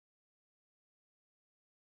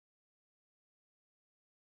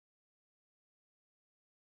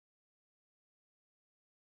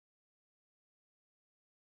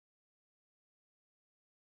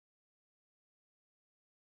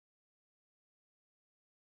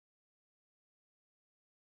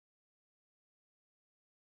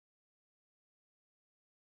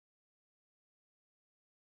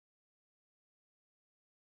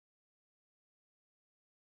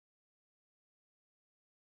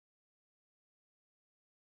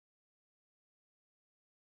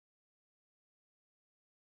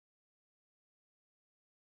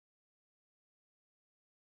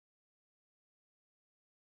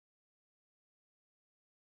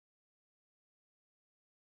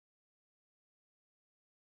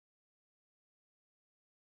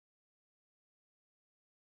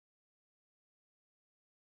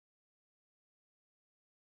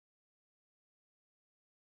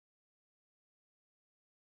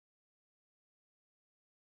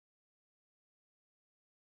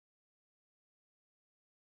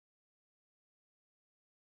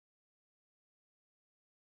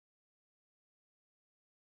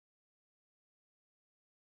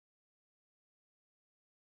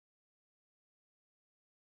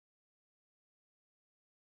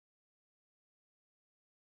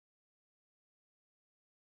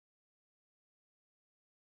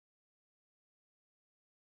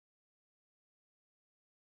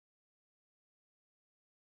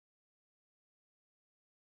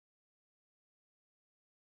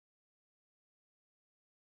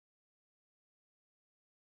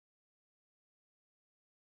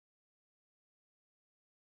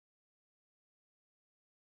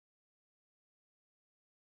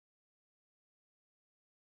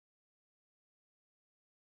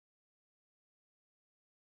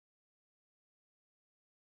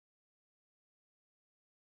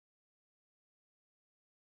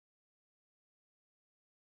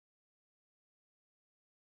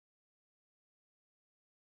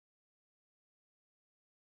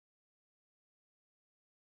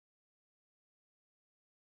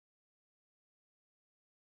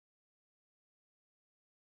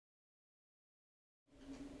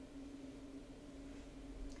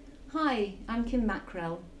Hi, I'm Kim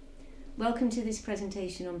Mackrell. Welcome to this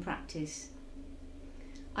presentation on practice.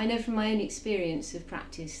 I know from my own experience of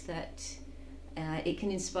practice that it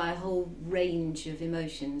can inspire a whole range of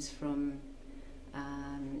emotions, from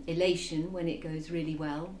elation when it goes really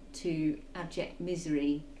well to abject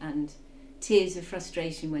misery and tears of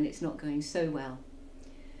frustration when it's not going so well.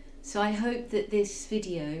 So I hope that this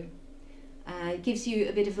video gives you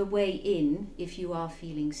a bit of a way in if you are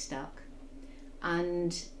feeling stuck,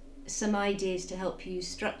 and some ideas to help you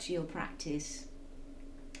structure your practice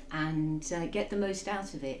and get the most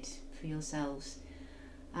out of it for yourselves.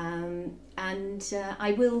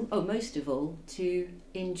 I will, most of all, to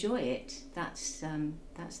enjoy it. That's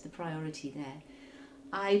the priority there.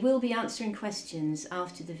 I will be answering questions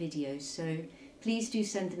after the video, so please do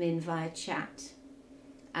send them in via chat,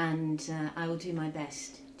 and I will do my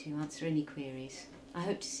best to answer any queries. I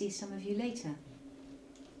hope to see some of you later.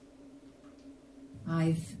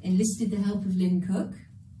 I've enlisted the help of Lynn Cook,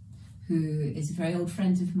 who is a very old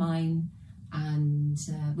friend of mine, and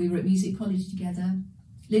we were at music college together.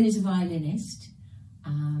 Lynn is a violinist,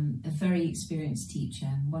 a very experienced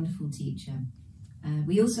teacher, wonderful teacher.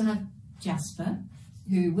 We also have Jasper,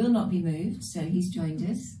 who will not be moved, so he's joined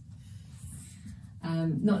us.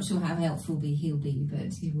 Not sure how helpful he'll be,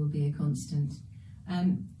 but he will be a constant.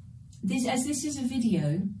 As this is a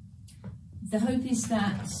video, the hope is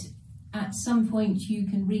that at some point you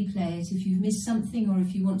can replay it if you've missed something, or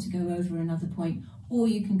if you want to go over another point, or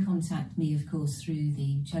you can contact me, of course, through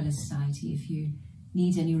the Cello Society if you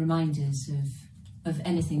need any reminders of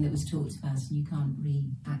anything that was talked about and you can't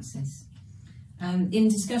re-access. In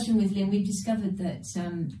discussion with Lynn, we've discovered that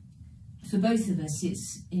for both of us,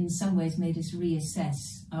 it's in some ways made us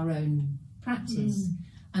reassess our own practice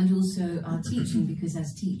and also our teaching, because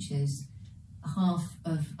as teachers, half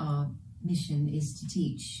of our mission is to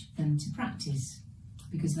teach them to practice,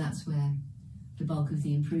 because that's where the bulk of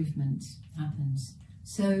the improvement happens.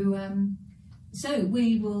 So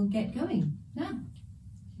we will get going now.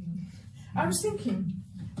 I was thinking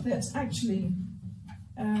that actually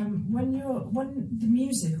when the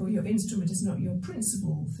music or your instrument is not your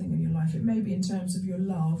principal thing in your life, it may be in terms of your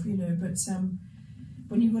love, you know, but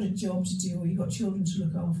when you've got a job to do, or you've got children to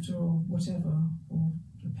look after, or whatever, or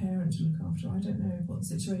a parent to look after, I don't know what the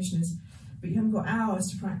situation is, but you haven't got hours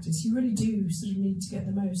to practice, you really do sort of need to get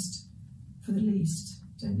the most for the least,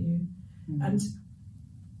 don't you? And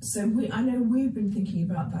so I know we've been thinking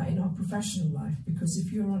about that in our professional life, because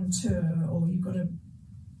if you're on tour, or you've got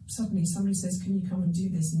suddenly somebody says, can you come and do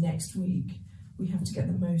this next week, we have to get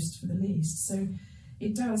the most for the least. So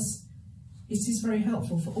it is very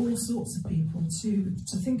helpful for all sorts of people to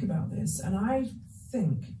think about this. And I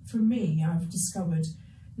think, for me, I've discovered,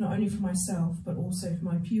 not only for myself, but also for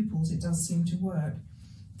my pupils, it does seem to work,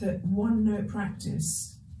 that one-note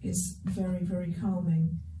practice is very, very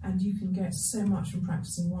calming, and you can get so much from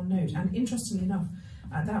practicing one note. And interestingly enough,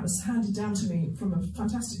 that was handed down to me from a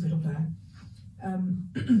fantastic fiddle player,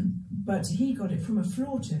 but he got it from a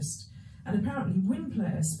flautist. And apparently wind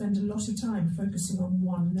players spend a lot of time focusing on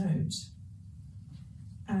one note.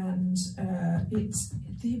 And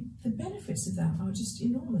the benefits of that are just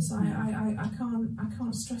enormous. I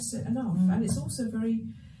can't stress it enough. And it's also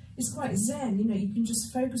it's quite zen, you know, you can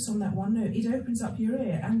just focus on that one note. It opens up your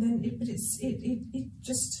ear, and then it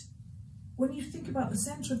just, when you think about the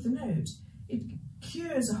centre of the note, it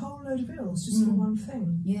cures a whole load of ills just for one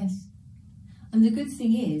thing. Yes. And the good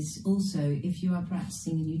thing is also, if you are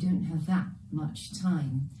practicing and you don't have that much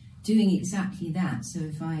time, doing exactly that. So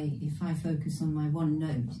if I focus on my one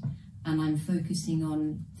note and I'm focusing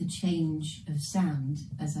on the change of sound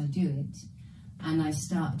as I do it, and I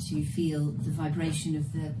start to feel the vibration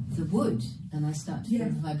of the wood, and I start to feel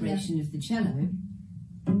the vibration of the cello.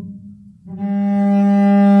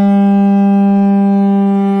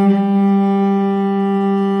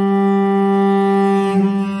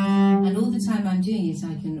 And all the time I'm doing it,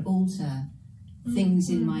 I can alter things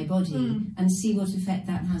in my body and see what effect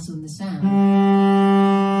that has on the sound.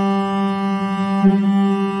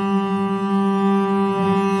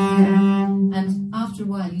 And after a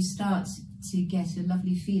while you start to get a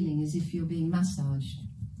lovely feeling as if you're being massaged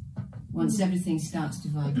once everything starts to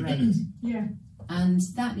vibrate. And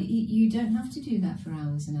that you don't have to do that for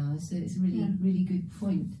hours and hours, so it's a really good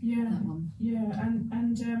point, that one.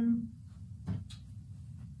 And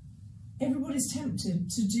everybody's tempted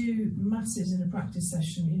to do masses in a practice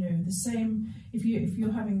session, you know, the same, if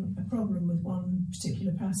you're having a problem with one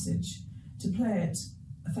particular passage, to play it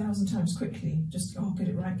 1,000 times quickly, just, oh, get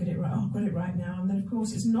it right, oh, got it right now, and then of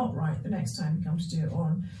course it's not right the next time you come to do it,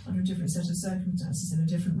 or under a different set of circumstances in a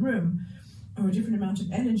different room. or a different amount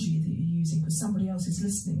of energy that you're using because somebody else is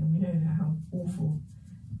listening, and we know how awful,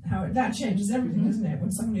 that changes everything, doesn't it?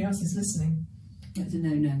 When somebody else is listening. That's a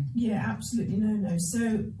no-no. Yeah, absolutely no-no.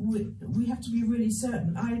 So we have to be really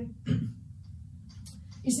certain.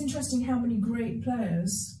 It's interesting how many great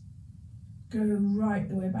players go right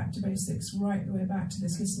the way back to basics, right the way back to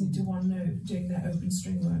this listening to one note, doing their open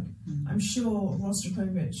string work. I'm sure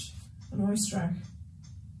Rostropovich and Oistrakh,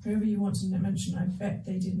 whoever you want to mention, I bet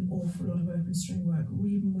they did an awful lot of open string work,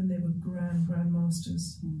 even when they were grand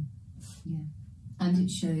masters. Yeah, and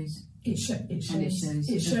it shows. It shows.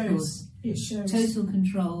 Total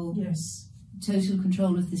control. Yes. Total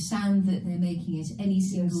control of the sound that they're making at any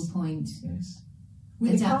single point. Yes.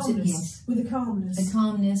 With a calmness. With a calmness. A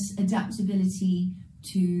calmness, adaptability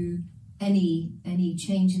to any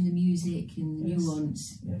change in the music, in the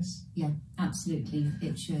nuance. Yes. Yeah, absolutely.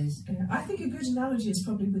 It shows. Yeah. I think a good analogy is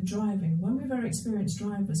probably with driving. When we're very experienced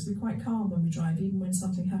drivers, we're quite calm when we drive, even when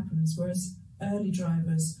something happens. Whereas early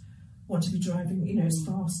drivers want to be driving, it's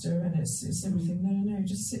faster and it's everything. No,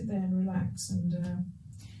 just sit there and relax. And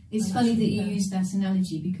it's funny that you use that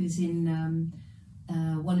analogy, because in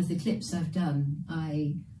one of the clips I've done,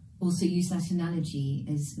 I also use that analogy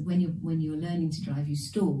as when you're learning to drive, you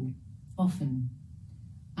stall often,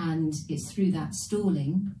 and it's through that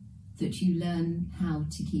stalling that you learn how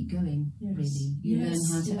to keep going. Really, you learn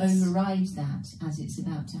how to override that as it's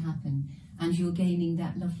about to happen, and you're gaining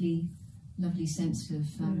that lovely sense of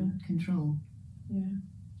control.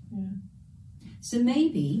 So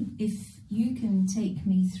maybe if you can take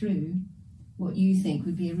me through what you think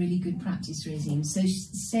would be a really good practice regime. So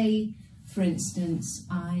say, for instance,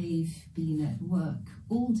 I've been at work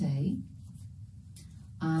all day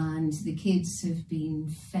and the kids have been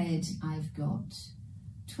fed. I've got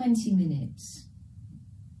 20 minutes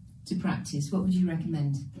to practice. What would you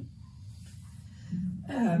recommend?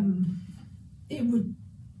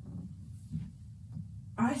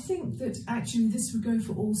 I think that actually this would go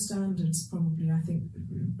for all standards, probably. I think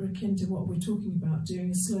akin to what we're talking about,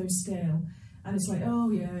 doing a slow scale. And it's like,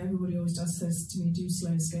 oh yeah, everybody always says to me, do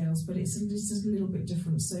slow scales, but it's just a little bit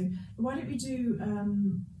different. So why don't we do,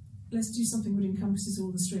 let's do something that encompasses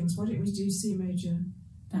all the strings. Why don't we do C major?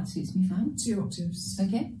 That suits me fine. 2 octaves.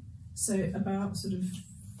 Okay. So about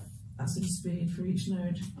that sort of speed for each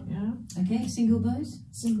note, yeah? Okay, single bows?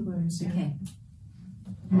 Single bows, yeah. Okay.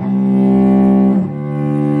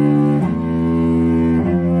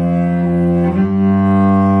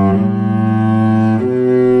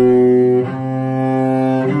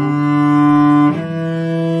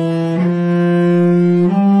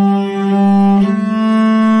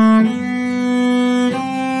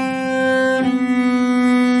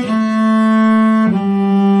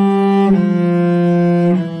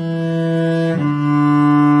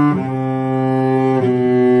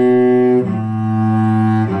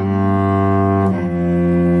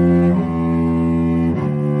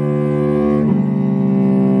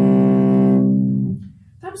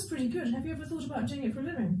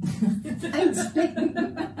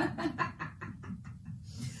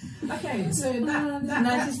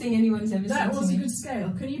 That was a good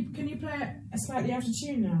scale. Can you play it slightly out of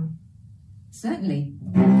tune now? Certainly.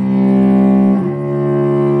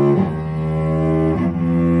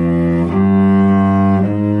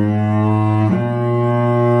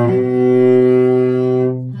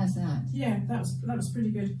 How's that? Yeah, that was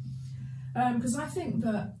pretty good. Because I think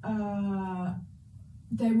that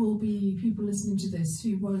there will be people listening to this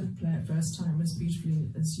who won't play it first time as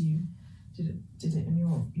beautifully as you did it in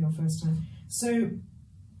your first time. So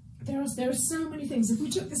there are so many things. If we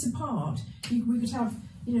took this apart, we could have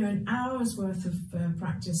an hour's worth of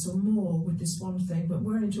practice or more with this one thing, but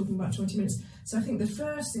we're only talking about 20 minutes. So I think the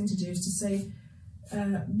first thing to do is to say,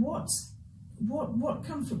 what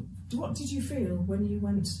did you feel when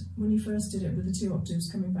you first did it with the 2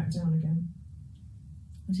 octaves coming back down again?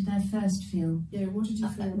 What did I first feel? Yeah, what did you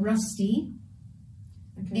feel? Rusty,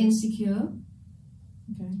 insecure,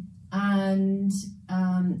 and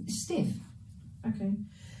stiff. Okay.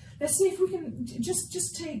 Let's see if we can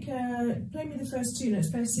just take, play me the first 2 notes,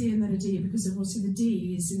 play a C and then a D, because obviously the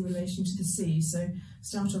D is in relation to the C, so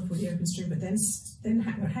start off with the open string, but then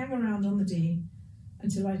hang around on the D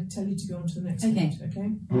until I tell you to go on to the next note,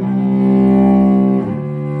 okay?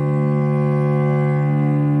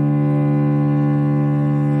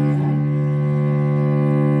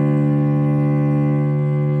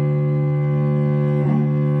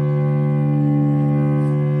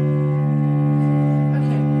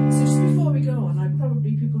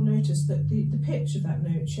 Of that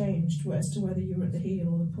note changed as to whether you were at the heel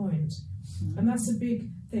or the point, and that's a big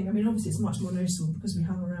thing. I mean, obviously it's much more noticeable because we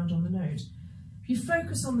hung around on the note. If you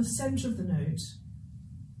focus on the centre of the note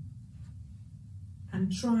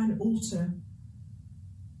and try and alter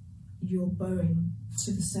your bowing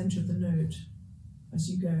to the centre of the note as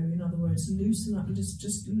you go. In other words, loosen up and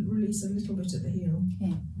just release a little bit at the heel.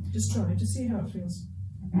 Okay. Just try to see how it feels.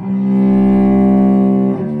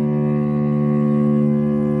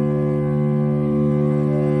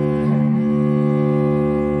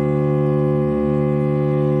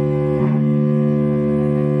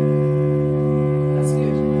 That's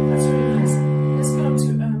good. That's really nice.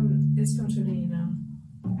 Let's go to an E now.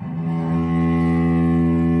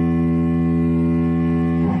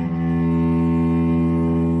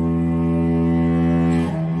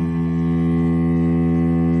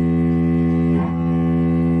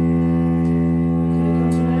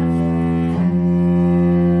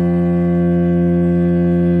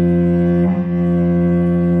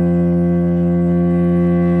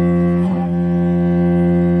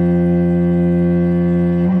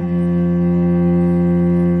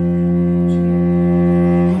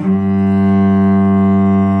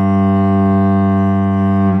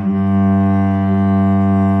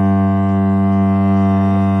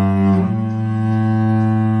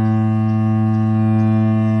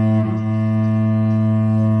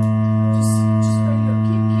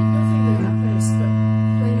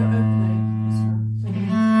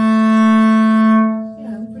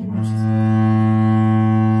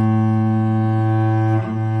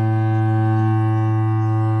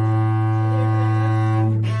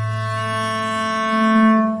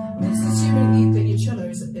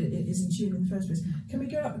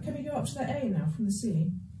 To that A now from the C.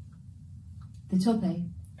 The top A?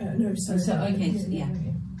 No, sorry. Oh, so, okay, so, yeah.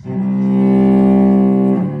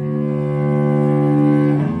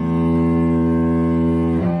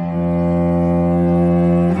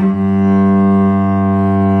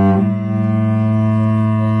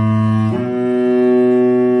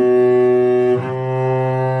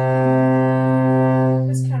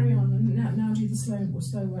 Let's carry on and now do the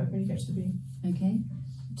slow work when you get to the B. Okay.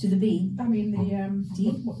 To the B? I mean the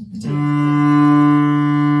D? The D.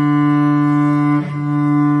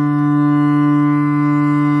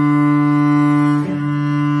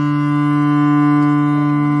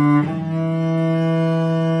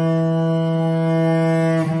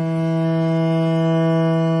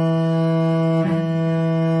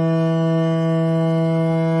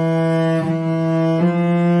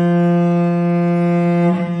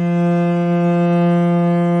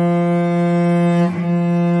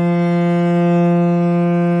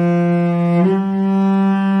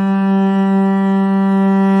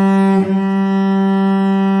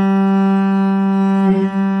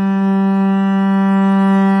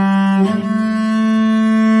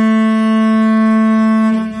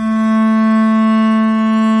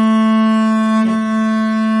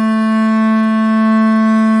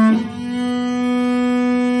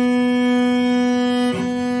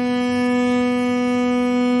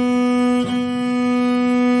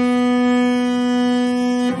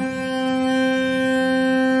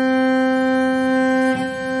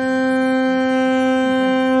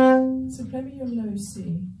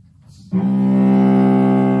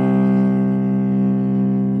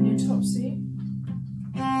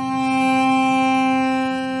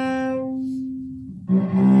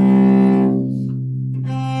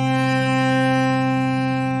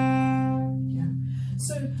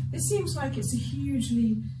 It's a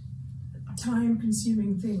hugely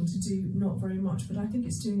time-consuming thing to do, not very much, but I think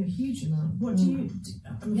it's doing a huge amount. What do you do,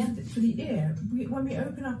 for the ear? When we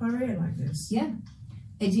open up our ear like this? Yeah,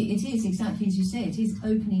 it is exactly as you say. It is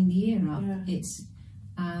opening the ear up. Yeah.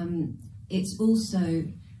 It's also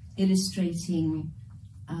illustrating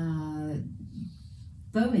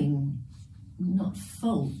bowing, not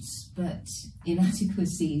faults, but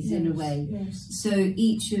inadequacies in a way. Yes. So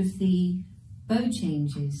each of the bow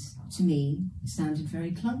changes to me sounded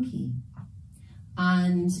very clunky,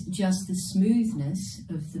 and just the smoothness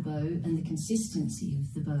of the bow and the consistency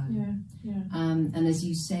of the bow. And as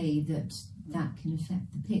you say, that can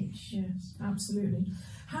affect the pitch. Yes, absolutely.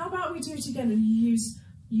 How about we do it again and use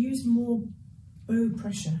more bow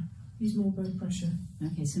pressure? Use more bow pressure.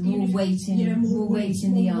 Okay, so more weight in, more weight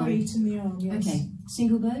in the arm. More weight in the arm. Yes. Okay,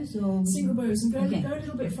 single bows or single bows, and go a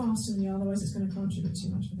little bit faster in the arm, otherwise it's going to crunch a bit too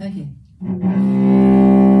much. Okay.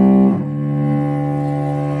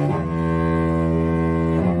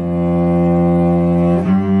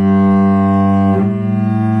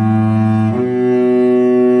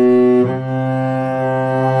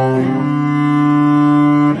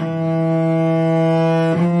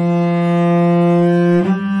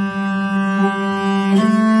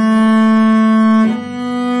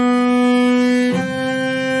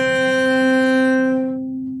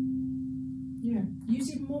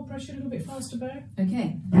 show you a little bit faster bow?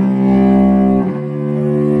 Okay.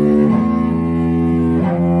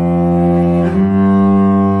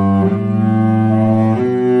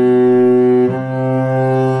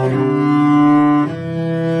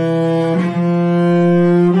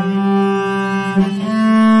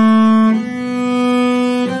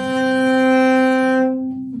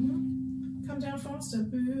 Come down faster.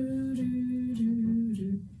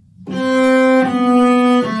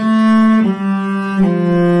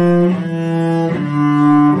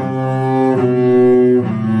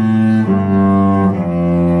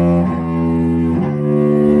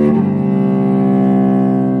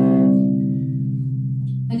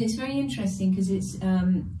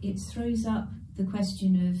 It throws up the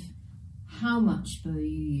question of how much bow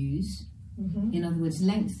you use, in other words,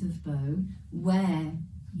 length of bow, where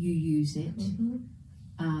you use it,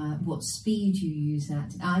 what speed you use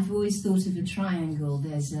at. I've always thought of a triangle.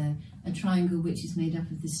 There's a triangle which is made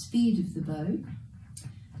up of the speed of the bow,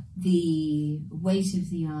 the weight of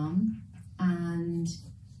the arm, and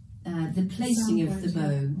the placing of the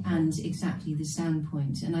bow, and exactly the sound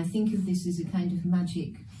point. And I think of this as a kind of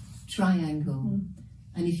magic triangle.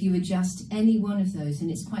 And if you adjust any one of those,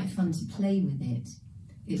 and it's quite fun to play with it,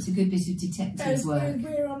 it's a good bit of detective work.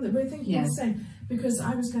 We're thinking the same, because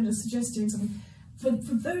I was going to suggest doing something. For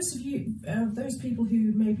those of you, those people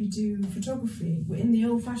who maybe do photography in the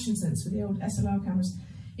old-fashioned sense with the old SLR cameras,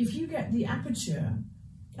 if you get the aperture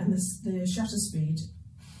and the shutter speed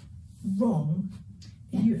wrong,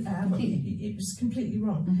 it was completely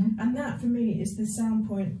wrong. And that for me is the sound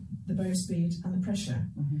point, the bow speed and the pressure,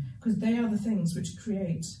 because they are the things which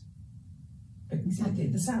create exactly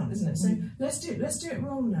the sound, isn't it? So let's do it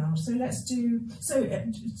wrong now. So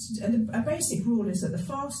a basic rule is that the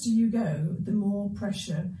faster you go, the more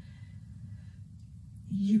pressure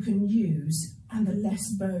you can use and the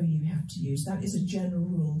less bow you have to use. That is a general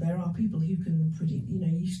rule. There are people who can you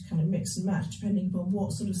kind of mix and match depending upon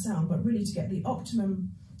what sort of sound, but really to get the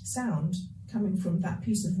optimum sound coming from that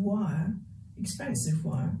piece of wire, expensive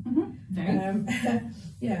wire,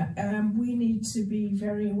 we need to be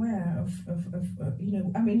very aware of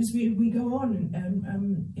I mean, as we go on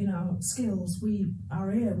in our skills,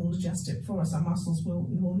 our ear will adjust it for us, our muscles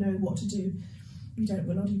will know what to do.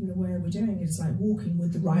 We're not even aware we're doing it. It's like walking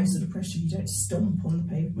with the right sort of pressure. You don't stomp on the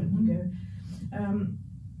pavement. You go.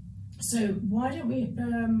 So why don't we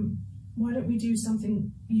do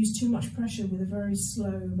something? Use too much pressure with a very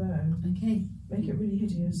slow bow. Okay. Make it really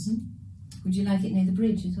hideous. Would you like it near the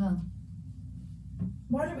bridge as well?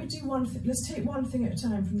 Why don't we do one thing? Let's take one thing at a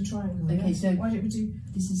time from the triangle. Okay. So why don't we do?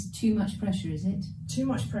 This is too much pressure, is it? Too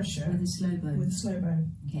much pressure with a slow bow. With a slow bow.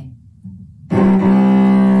 Okay.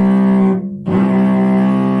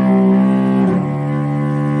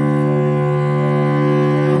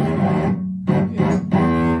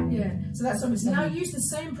 So that's obvious. Now use the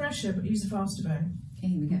same pressure, but use a faster bow. Okay,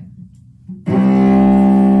 here we go.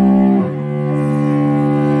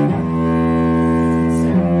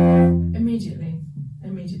 So immediately.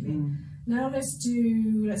 Now let's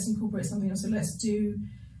incorporate something else. So let's do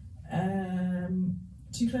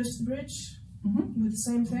Too Close to the Bridge with the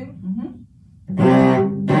same thing.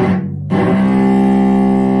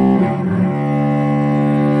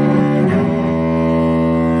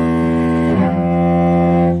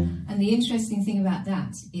 The interesting thing about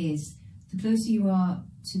that is the closer you are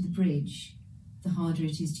to the bridge, the harder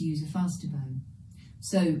it is to use a faster bow.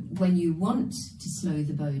 So when you want to slow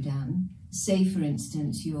the bow down, say for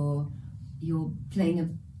instance you're playing a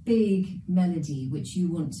big melody which you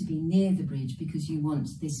want to be near the bridge because you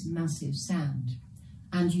want this massive sound,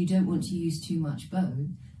 and you don't want to use too much bow,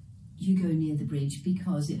 you go near the bridge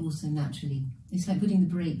because it also naturally, it's like putting the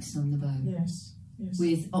brakes on the bow. Yes.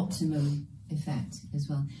 With optimum effect as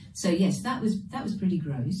well. So yes, that was pretty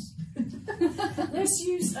gross. Let's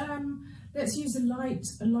use a light.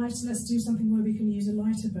 Let's do something where we can use a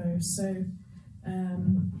lighter bow. So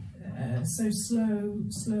so slow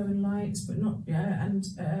and light, but not and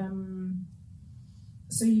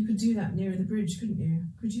so you could do that nearer the bridge, couldn't you?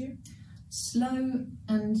 Could you? Slow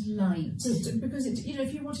and light. Because if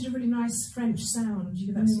you wanted a really nice French sound, you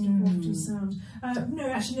get that sort of wafted sound. No,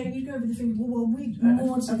 you go over the finger. More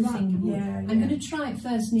to the fingerboard. Yeah. I'm going to try it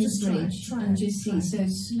first near the bridge and just see. So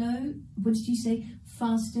slow. What did you say?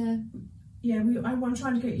 Faster. Yeah, I'm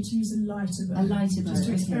trying to get you to use a lighter bow. A lighter bow. Just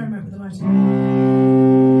to experiment with a lighter bow.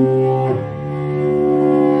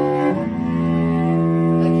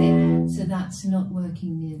 That's not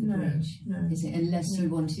working near the bridge, is it? Unless you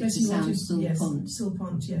want it to sound sul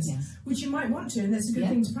pont, yes. Which you might want to, and that's a good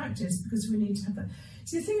thing to practice because we need to have that.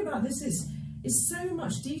 See, the thing about this is, it's so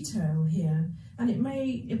much detail here, and it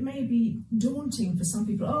may be daunting for some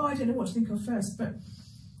people. Oh, I don't know what to think of first, but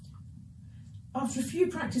after a few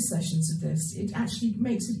practice sessions of this, it actually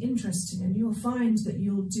makes it interesting, and you'll find that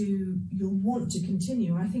you'll want to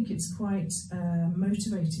continue. I think it's quite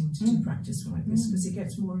motivating to do practice like this, because it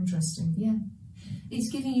gets more interesting. Yeah, it's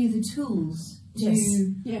giving you the tools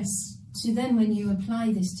to yes. So then when you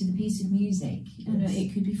apply this to the piece of music, you know,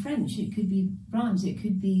 it could be French, it could be Brahms, it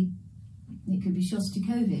could be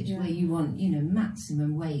Shostakovich, where you want, you know,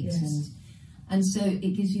 maximum weight, and so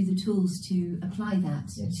it gives you the tools to apply that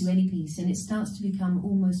to any piece, and it starts to become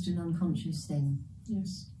almost an unconscious thing.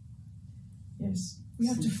 Yes. Yes. We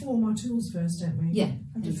have to form our tools first, don't we? Yeah,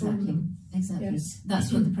 exactly. Exactly. Yes. That's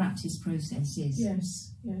what the practice process is.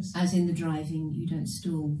 Yes, yes. As in the driving, you don't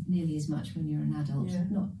stall nearly as much when you're an adult. Yeah.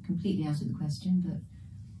 Not completely out of the question, but...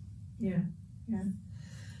 Yeah, yeah.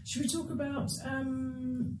 Should we talk about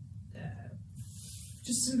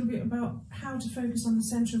just a little bit about how to focus on the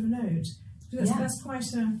centre of a note? That's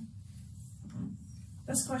quite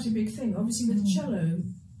a big thing. Obviously, with cello,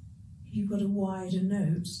 you've got a wider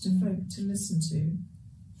note to listen to.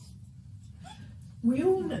 We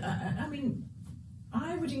all, I mean,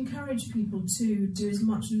 I would encourage people to do as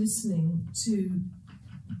much listening to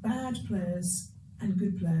bad players and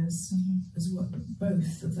good players as well,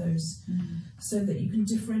 both of those, so that you can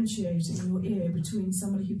differentiate in your ear between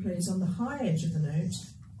somebody who plays on the high edge of the note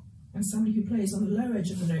and somebody who plays on the low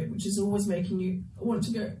edge of the note, which is always making you want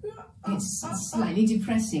to go. It's slightly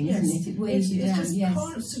depressing, isn't it? It weighs you down. Just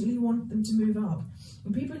constantly want them to move up.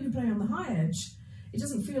 And people who play on the high edge, it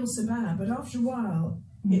doesn't feel so bad, but after a while,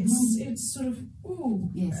 it's sort of calm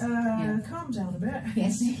down a bit.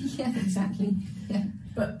 Yes, yeah, exactly. Yeah.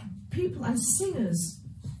 But people and singers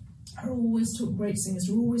are always great singers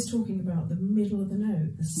are always talking about the middle of the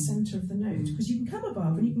note, the centre of the note, because you can come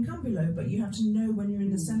above and you can come below, but you have to know when you're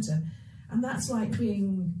in the centre. And that's like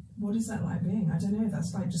being, what is that like being? I don't know,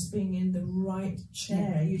 that's like just being in the right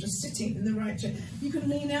chair. You're just sitting in the right chair. You can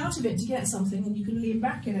lean out of it to get something, and you can lean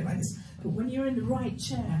back in it like this. But when you're in the right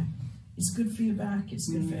chair, it's good for your back, it's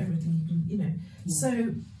good for everything. You can, you know. Yeah.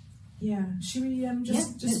 So, yeah, should we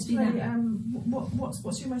just play,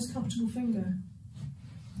 what's your most comfortable finger?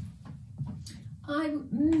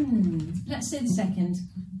 Let's say the second.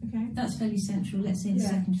 Okay. That's fairly central. Let's say the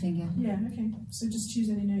second finger. Yeah, okay. So just choose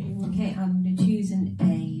any note you want. Okay, I'm going to choose an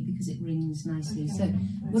A because it rings nicely. Okay, so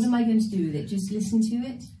what am I going to do with it? Just listen to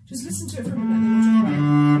it? Just listen to it for a minute, then we'll talk about it.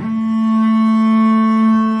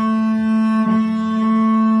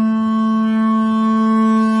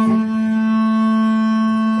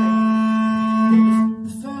 Okay.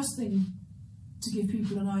 The first thing to give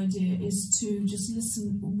people an idea is to just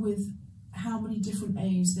listen with how many different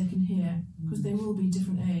A's they can hear, because there will be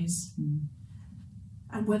different A's, and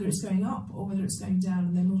whether it's going up or whether it's going down,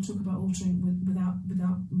 and then we'll talk about altering without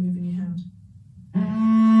moving your hand.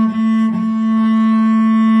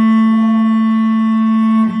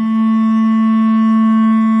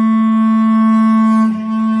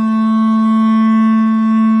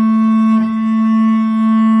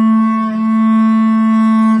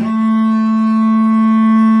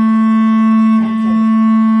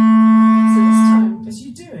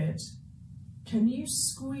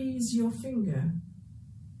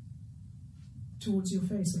 Towards your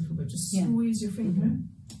face a little bit, just squeeze your finger.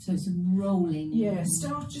 So it's a rolling. Yeah,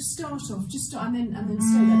 start off, and then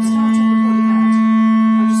stay there. Start off with what you had.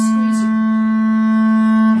 Now just squeeze it.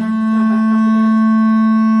 Now back up again.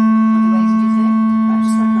 Other way, did you say?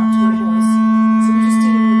 Just back up to what it was. So we're just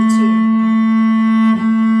dealing with the two.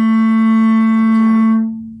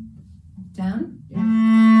 Down. Yeah.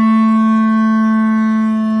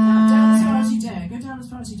 Now down as far as you dare. Go down as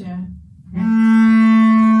far as you dare.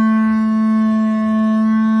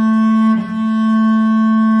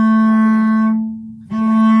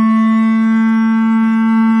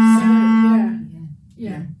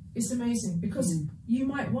 You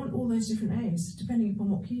might want all those different A's depending upon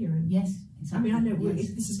what key you're in. Yes, exactly. I mean, I know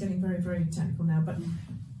this is getting very, very technical now, but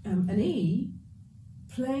an E,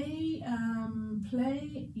 let's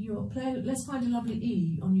find a lovely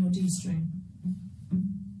E on your D string.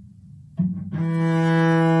 Now,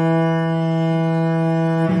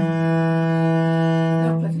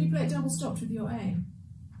 can you play it double stopped with your A?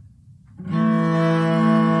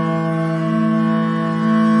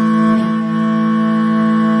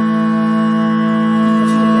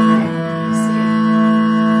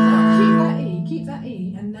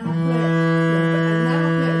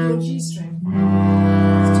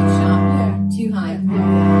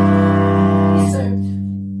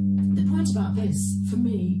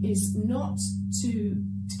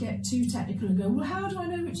 get too technical and go, well, how do I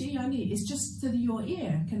know which ear I need? It's just so that your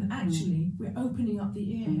ear can actually, we're opening up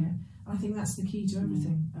the ear here. I think that's the key to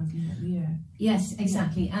everything, opening up the ear. Yes,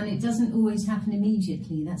 exactly. And it doesn't always happen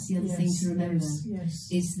immediately. That's the other thing to remember,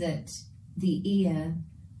 is that the ear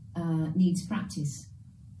needs practice.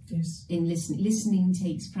 Yes. In listening. Listening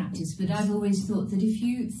takes practice. But I've always thought that if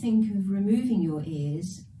you think of removing your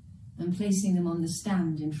ears and placing them on the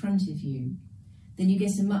stand in front of you, then you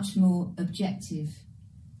get a much more objective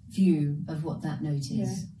view of what that note is.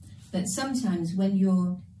 Yeah. But sometimes when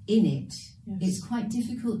you're in it, it's quite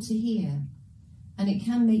difficult to hear, and it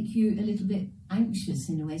can make you a little bit anxious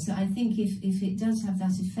in a way. So I think if it does have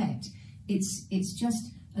that effect, it's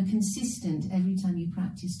just a consistent, every time you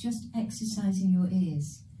practice, just exercising your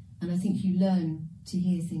ears, and I think you learn to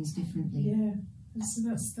hear things differently. Yeah, so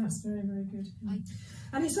that's very, very good.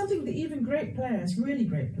 And it's something that even great players, really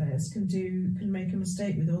great players, can make a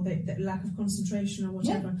mistake with, or that lack of concentration or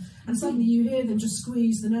whatever. And suddenly you hear them just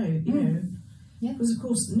squeeze the note, you know. Yeah. Because of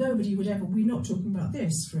course nobody would ever, we're not talking about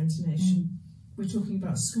this for intonation. We're talking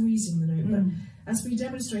about squeezing the note. But as we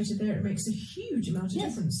demonstrated there, it makes a huge amount of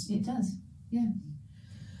difference. It does, yeah.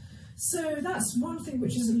 So that's one thing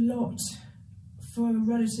which is a lot for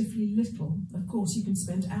relatively little. Of course, you can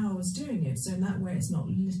spend hours doing it, so in that way it's not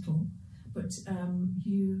little, but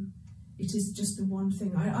it is just the one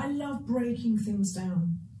thing. I love breaking things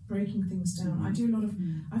down. I do a lot of,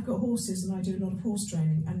 I've got horses and I do a lot of horse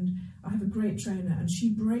training, and I have a great trainer, and she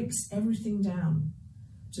breaks everything down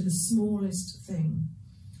to the smallest thing.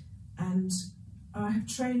 And I have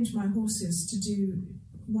trained my horses to do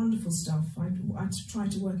wonderful stuff. I try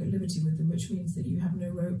to work at liberty with them, which means that you have no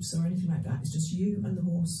ropes or anything like that. It's just you and the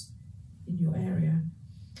horse in your area,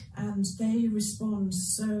 and they respond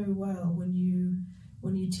so well when you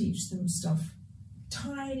teach them stuff,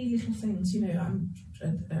 tiny little things. You know,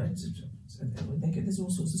 there's all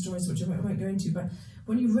sorts of stories which I won't go into, but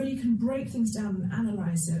when you really can break things down and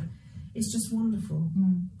analyse it, it's just wonderful,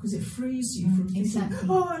 because it frees you from thinking,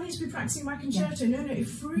 oh, I need to be practicing my concerto. No, it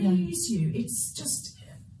frees you. It's just...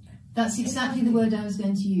 That's exactly the word I was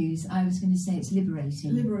going to use. I was going to say it's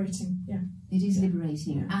liberating. Liberating, yeah. It is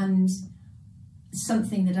liberating. And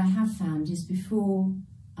something that I have found is before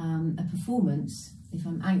a performance, if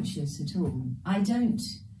I'm anxious at all, I don't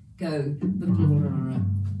go,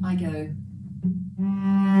 I go,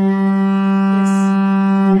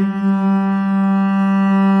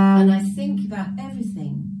 and I think about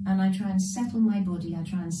everything, and I try and settle my body, I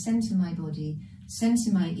try and centre my body,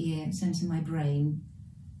 centre my ear, centre my brain,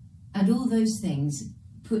 and all those things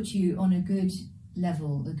put you on a good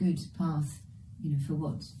level, a good path, you know, for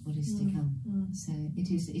what is to come. So it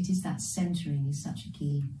is that centering is such a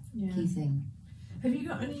key thing. Have you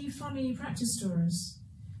got any funny practice stories?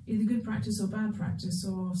 Either good practice or bad practice,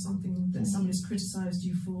 or something that somebody's criticised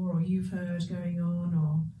you for, or you've heard going on,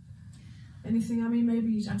 or anything? I mean,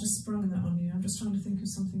 maybe I've just sprung that on you. I'm just trying to think of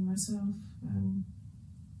something myself.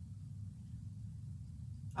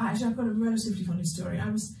 Actually, I've got a relatively funny story. I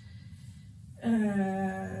was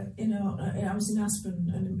I was in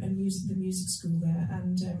Aspen and the music school there,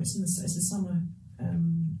 and it's a summer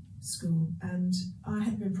school, and I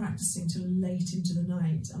had been practicing till late into the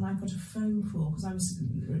night, and I got a phone call, because I was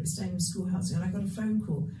staying in schoolhouse, and I got a phone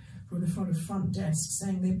call from the front desk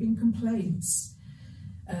saying there'd been complaints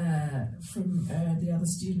from the other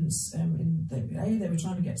students. They were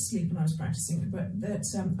trying to get to sleep when I was practicing, but that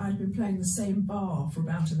I'd been playing the same bar for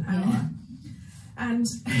about an hour, and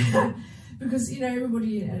because, you know,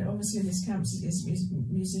 everybody obviously in this campus is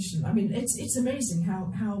musician. I mean, it's amazing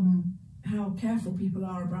how careful people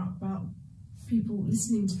are about people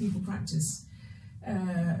listening to people practice.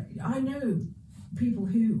 I know people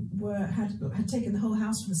who had taken the whole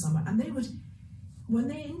house for the summer, and they would, when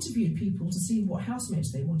they interviewed people to see what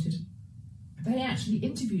housemates they wanted, they actually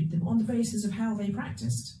interviewed them on the basis of how they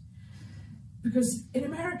practiced. Because in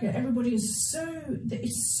America, everybody is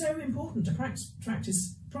it's so important to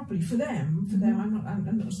practice properly for them.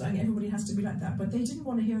 I'm not saying everybody has to be like that, but they didn't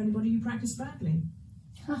want to hear anybody who practiced badly.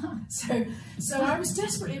 So I was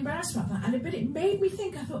desperately embarrassed about that, but it made me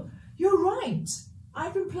think. I thought, you're right.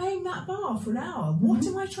 I've been playing that bar for an hour. What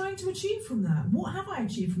am I trying to achieve from that? What have I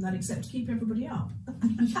achieved from that except to keep everybody up?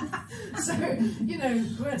 So, you know.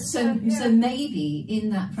 So maybe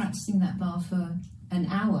in that practicing that bar for an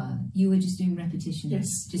hour, you were just doing repetition.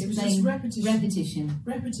 Yes, just it was playing just repetition.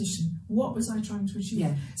 Repetition. What was I trying to achieve?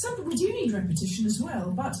 Yeah. We do need repetition as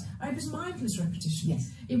well, but I was mindless repetition. Yes.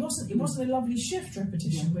 It wasn't a lovely shift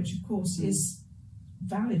repetition, which of course is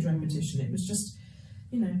valid repetition. It was just,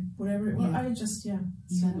 you know, whatever it was. Yeah. I just, You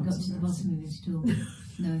haven't got to the bottom of it at all.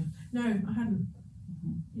 No. No, I hadn't.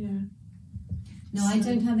 Yeah. No, I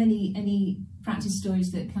don't have any practice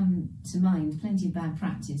stories that come to mind. Plenty of bad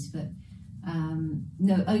practice, but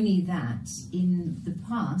no, only that in the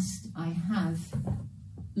past I have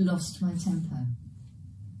lost my temper,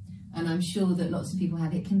 and I'm sure that lots of people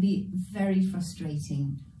have. It can be very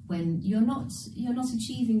frustrating when you're not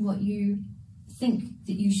achieving what you think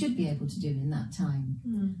that you should be able to do in that time.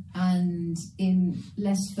 And in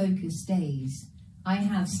less focused days, I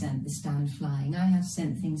have sent the stand flying. I have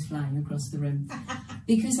sent things flying across the room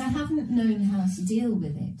because I haven't known how to deal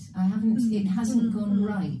with it. It hasn't gone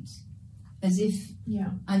right, as if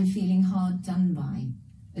I'm feeling hard done by,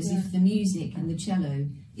 as if the music and the cello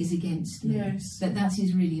is against me. Yes. But that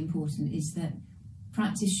is really important, is that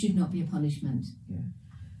practice should not be a punishment. Yeah.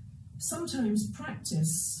 Sometimes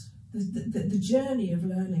practice, the journey of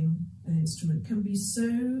learning an instrument can be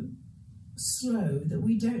so slow that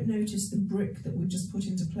we don't notice the brick that we've just put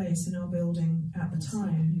into place in our building at the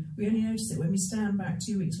time. We only notice it when we stand back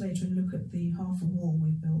 2 weeks later and look at the half a wall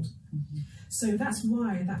we've built. So that's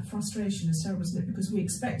why that frustration is terrible, isn't it? Because we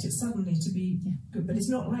expect it suddenly to be good, but it's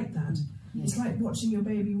not like that. It's like watching your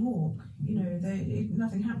baby walk. You know,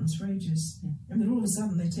 nothing happens for ages, and then all of a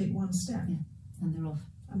sudden they take one step, and they're off.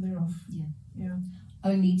 And they're off.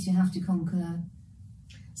 Only to have to conquer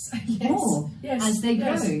more as they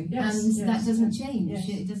grow, and that doesn't change.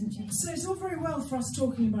 It doesn't change. So it's all very well for us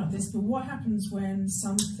talking about this, but what happens when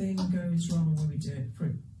something goes wrong when we do it?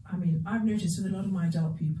 I mean, I've noticed with a lot of my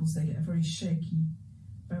adult pupils, they get a very shaky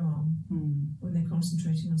bow arm when they're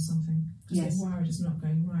concentrating on something because they're worried it's not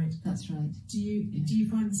going right. That's right. Do you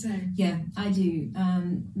find the same? Yeah, I do.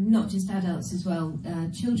 Not just adults as well.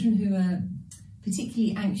 Children who are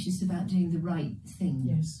particularly anxious about doing the right thing.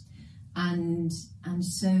 Yes. And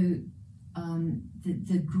so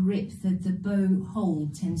the grip, the bow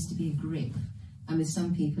hold tends to be a grip, and with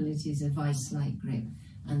some people it is a vice-like grip,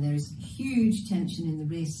 and there is huge tension in the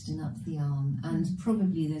wrist and up the arm, and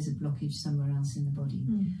probably there's a blockage somewhere else in the body.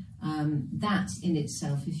 That in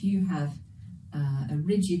itself, if you have a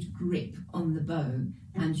rigid grip on the bow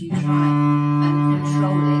and you try and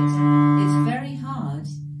control it, it's very hard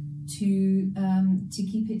to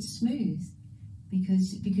keep it smooth,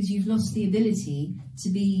 because you've lost the ability to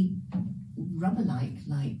be rubber-like,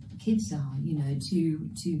 like kids are, you know,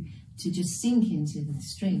 to just sink into the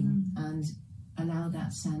string and allow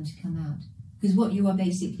that sound to come out. Because what you are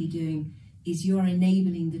basically doing is you're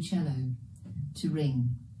enabling the cello to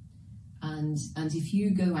ring, and if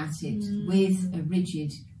you go at it with a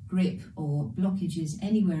rigid grip or blockages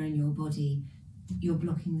anywhere in your body, you're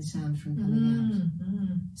blocking the sound from coming out.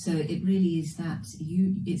 So it really is that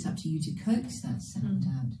it's up to you to coax that sound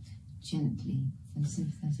out gently and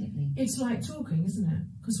sympathetically. It's like talking, isn't it?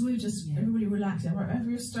 Because we just everybody relaxes.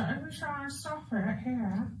 Every time I stop it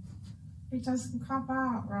here, it doesn't come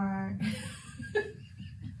out right.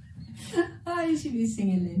 I should be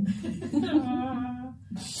singing, Lynn.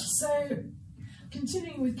 So,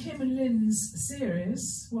 continuing with Kim and Lynn's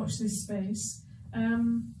series, Watch This Space.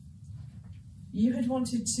 You had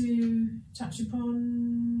wanted to touch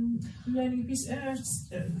upon learning a piece,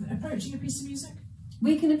 approaching a piece of music?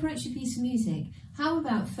 We can approach a piece of music. How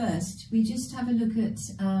about first we just have a look at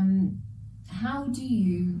how do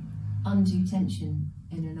you undo tension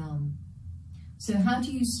in an arm? So how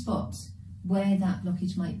do you spot where that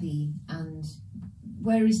blockage might be, and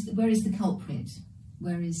where is the culprit?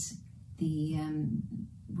 Where is the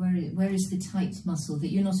tight muscle that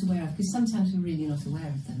you're not aware of? Because sometimes we're really not aware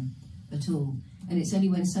of them at all, and it's only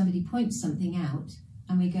when somebody points something out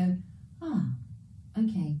and we go,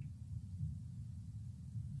 okay.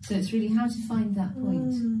 So it's really how to find that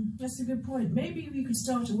point. That's a good point. Maybe we could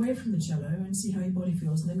start away from the cello and see how your body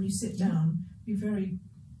feels, and then when you sit down, be very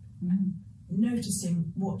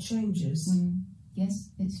noticing what changes. Yes,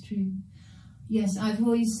 it's true. Yes, I've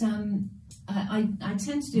always I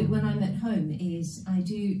tend to do it when I'm at home.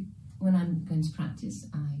 When I'm going to practice,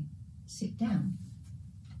 I sit down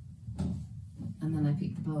and then I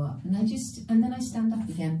pick the bow up and then I stand up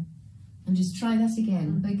again and just try that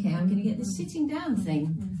again. Okay, I'm going to get this sitting down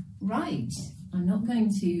thing right. I'm not going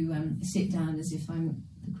to sit down as if I'm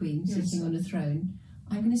the queen sitting on a throne.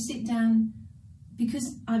 I'm going to sit down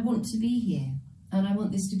because I want to be here and I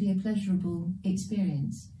want this to be a pleasurable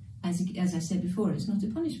experience. As I said before, it's not a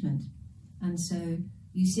punishment. And so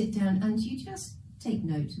you sit down and you just take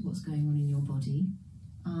note of what's going on in your body.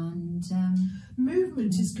 And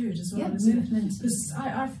movement is good as well, isn't it? Because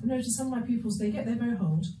I've noticed some of my pupils, they get their bow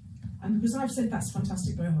hold, and because I've said that's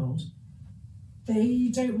fantastic bow hold, they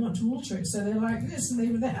don't want to alter it, so they're like this and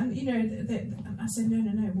they were there, and you know, and I said, no,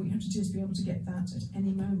 what you have to do is be able to get that at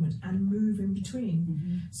any moment and move in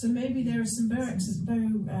between. So maybe there are some bow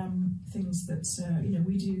things that you know,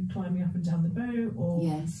 we do, climbing up and down the bow, or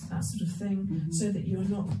that sort of thing, so that you're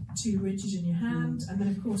not too rigid in your hand. And then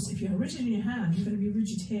of course, if you're rigid in your hand, you're going to be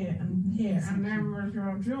rigid here and here, and then with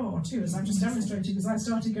your jaw too, as I've just demonstrated, because I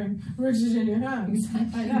started going rigid in your hand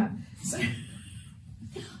like that. So.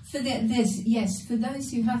 For for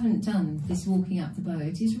those who haven't done this walking up the bow,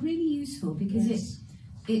 it is really useful because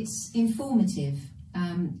it's informative.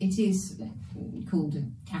 It is called a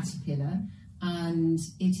caterpillar, and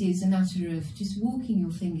it is a matter of just walking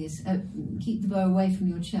your fingers. Keep the bow away from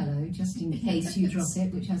your cello, just in case you drop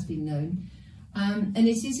it, which has been known. And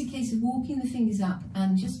it is a case of walking the fingers up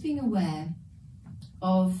and just being aware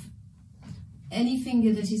of any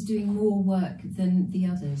finger that is doing more work than the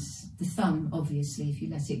others. The thumb, obviously, if you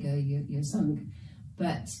let it go, you're sunk.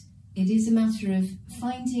 But it is a matter of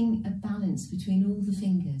finding a balance between all the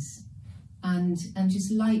fingers and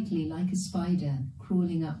just lightly, like a spider,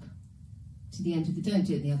 crawling up to the end of the... Don't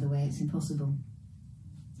do it the other way, it's impossible.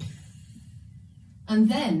 And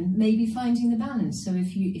then maybe finding the balance. So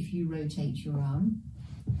if you rotate your arm,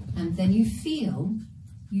 and then you feel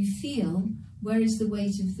where is the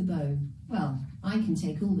weight of the bow. Well, I can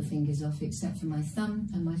take all the fingers off except for my thumb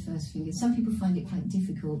and my first finger. Some people find it quite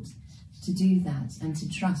difficult to do that and to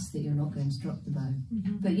trust that you're not going to drop the bow.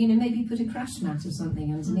 But you know, maybe put a crash mat or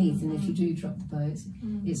something underneath, and if you do drop the bow,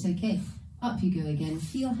 it's okay. Up you go again.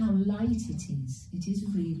 Feel how light it is. It is a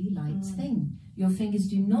really light thing. Your fingers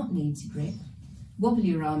do not need to grip. Wobble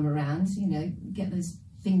your arm around, you know, get those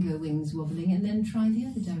finger wings wobbling, and then try the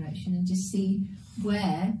other direction and just see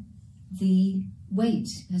where the weight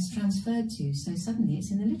has transferred to. So suddenly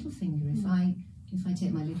it's in the little finger. If I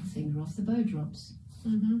take my little finger off, the bow drops.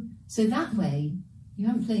 So that way you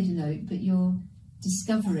haven't played a note, but you're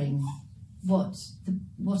discovering what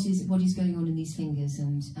is going on in these fingers,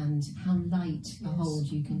 and how light a hold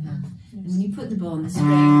you can have. And when you put the bow on the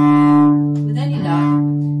string, with any luck,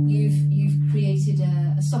 you've created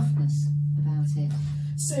a softness about it.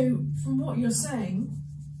 So from what you're saying,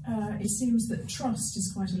 it seems that trust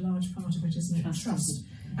is quite a large part of it, isn't it? Trust.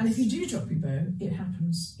 And if you do drop your bow, it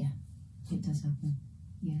happens. Yeah, it does happen.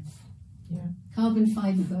 Yeah. Carbon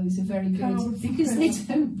fibre bows are very good because they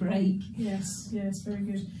don't break. Yes, very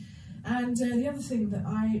good. And the other thing that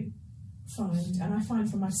I find, and I find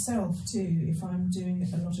for myself too, if I'm doing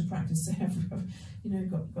a lot of practice, so I've you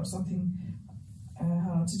know, got something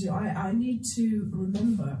hard to do, I need to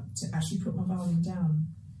remember to actually put my violin down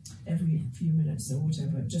every few minutes or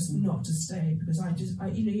whatever, just not to stay, because I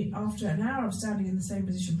you know, after an hour of standing in the same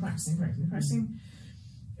position practicing,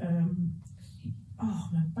 oh,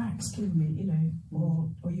 my back's killing me, you know,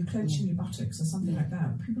 or you're clenching your buttocks or something like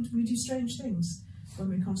that. We do strange things when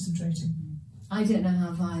we're concentrating. I don't know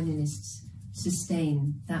how violinists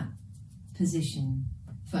sustain that position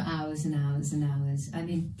for hours and hours and hours. I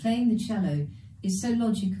mean, playing the cello is so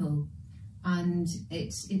logical, and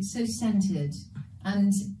it's so centred.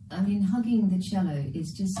 And I mean, hugging the cello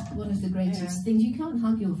is just one of the greatest things. You can't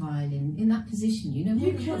hug your violin in that position. You know,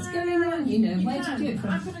 what's going on? You know, where do you do it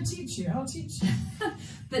from? I'm going to teach you. I'll teach you.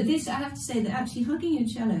 But this, I have to say that actually hugging your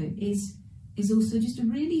cello is also just a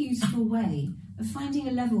really useful way of finding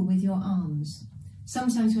a level with your arms.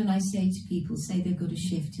 Sometimes when I say to people, say they've got a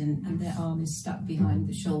shift and their arm is stuck behind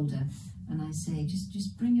the shoulder, and I say,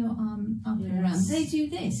 just bring your arm up and around. They do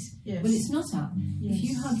this. Well, it's not up. If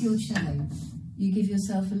you hug your cello, you give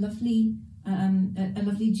yourself a lovely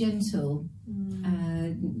gentle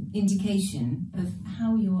indication of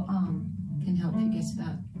how your arm can help you get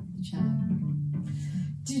about the cello.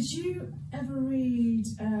 Did you ever read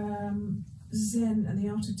Zen and the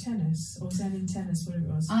Art of Tennis, or Zen in Tennis, whatever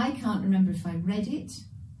it was? I can't remember if I read it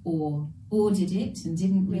or ordered it and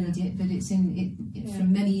didn't read it, but it's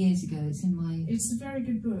from many years ago. It's in my... It's a very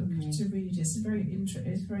good book to read. It's a very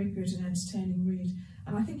good and entertaining read.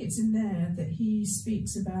 And I think it's in there that he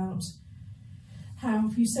speaks about how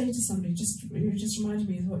if you say to somebody, you just reminded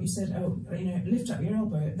me of what you said, oh, you know, lift up your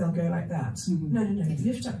elbow, they'll go like that. No,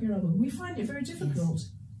 lift up your elbow. We find it very difficult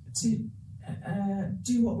to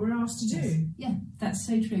do what we're asked to do. Yeah, that's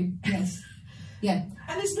so true. Yes. Yeah.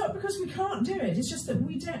 And it's not because we can't do it, it's just that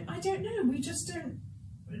I don't know, we just don't,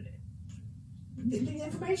 the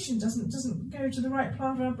information doesn't go to the right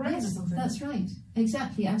part of our brain or something. That's right.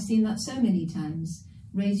 Exactly. I've seen that so many times.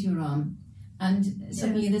 Raise your arm, and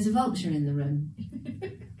suddenly there's a vulture in the room.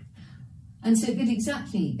 And so, but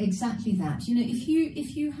exactly that. You know, if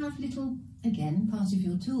you have little, again, part of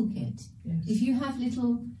your toolkit. If you have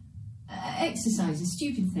little exercises,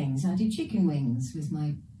 stupid things. I do chicken wings with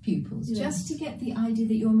my pupils, Yes. just to get the idea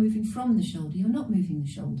that you're moving from the shoulder. You're not moving the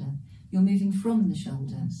shoulder, you're moving from the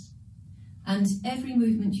shoulder. Yes. And every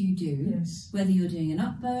movement you do, Yes. whether you're doing an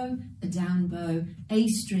up bow, a down bow, A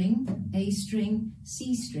string,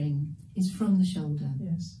 C string, is from the shoulder.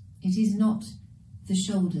 Yes. It is not the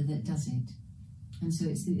shoulder that does it. And so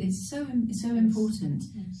it's so important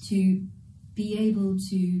Yes. to be able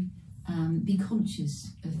to be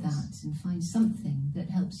conscious of Yes. that and find something that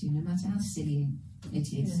helps you, no matter how silly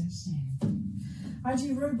it is. Yes. Yeah. I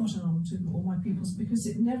do robot arms with all my pupils because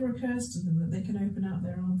it never occurs to them that they can open out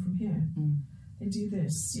their arm from here. Mm. They do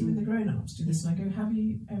this. Even the grown-ups do this. And I go, have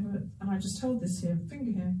you ever... And I just hold this here,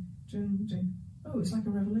 finger here, doing... Oh, it's like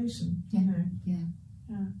a revelation, Yeah. you know. Yeah.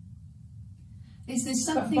 There's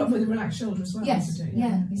something... But with a relaxed shoulder as well. Yes, to do,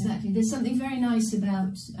 yeah, exactly. There's something very nice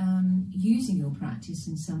about using your practice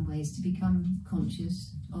in some ways to become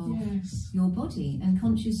conscious of Yes. your body and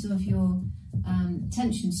conscious of your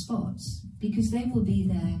tension spots, because they will be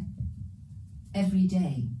there every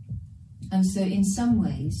day. And so in some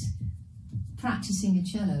ways, practicing a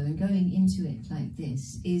cello and going into it like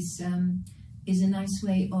this is a nice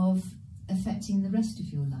way of affecting the rest of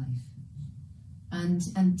your life.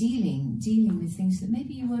 And dealing with things that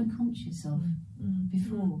maybe you weren't conscious of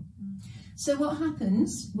before. So what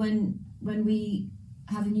happens when we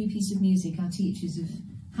have a new piece of music? Our teachers have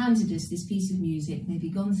handed us this piece of music, maybe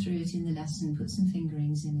gone through it in the lesson, put some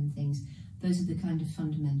fingerings in and things. Those are the kind of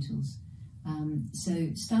fundamentals.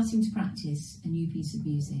 So starting to practice a new piece of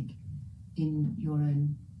music in your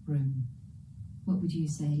own room. What would you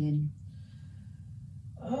say, Lynn?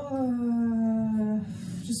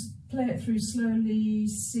 Just play it through slowly,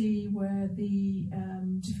 see where the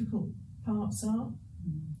difficult parts are,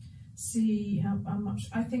 see how much.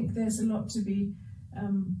 I think there's a lot to be.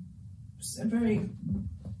 A very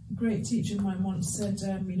great teacher of mine once said,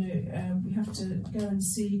 we have to go and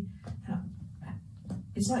see how.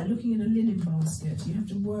 It's like looking in a linen basket. You have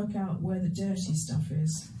to work out where the dirty stuff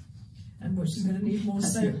is, and which is going to need more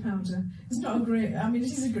soap powder. It's not a great. I mean,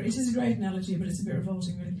 it is a great analogy, but it's a bit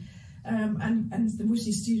revolting, really. And the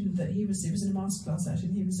witty student that it was in a masterclass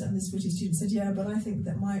actually, and this witty student said, yeah, but I think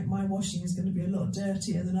that my washing is going to be a lot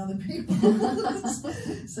dirtier than other people's.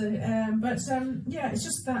 So, yeah, it's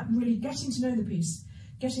just that really getting to know the piece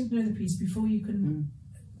before you can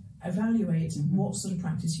evaluate what sort of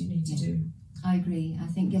practice you need to do. I agree. I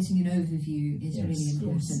think getting an overview is really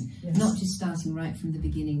important. Yes. Not just starting right from the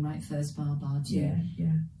beginning, right first bar, bar two.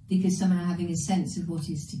 Yeah. Because somehow having a sense of what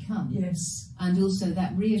is to come. Yes. And also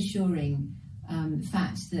that reassuring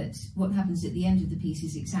fact that what happens at the end of the piece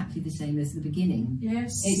is exactly the same as the beginning.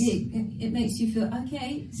 Yes. It makes you feel,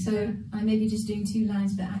 okay, so I may be just doing 2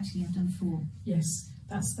 lines, but actually I've done 4. Yes.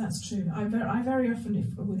 That's true. I very often,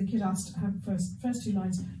 if with a kid, asked to have first 2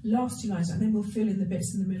 lines, last 2 lines, and then we'll fill in the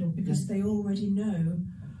bits in the middle because they already know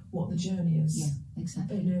what the journey is. Yeah,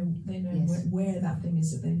 exactly. They know where that thing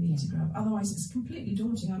is that they need to grab. Otherwise, it's completely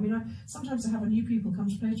daunting. I mean, sometimes I have a new pupil come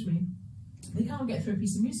to play to me. They can't get through a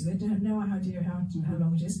piece of music. They have no idea how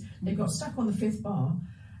long it is. They got stuck on the 5th bar,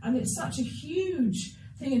 and it's such a huge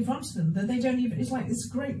thing in front of them that they don't even. It's like this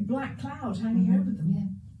great black cloud hanging over them. Yeah,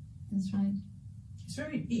 that's right.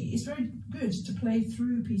 It's very good to play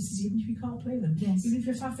through pieces, even if you can't play them. Yes. Even if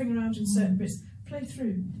you're faffing around in certain bits, play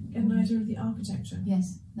through, get an idea of the architecture.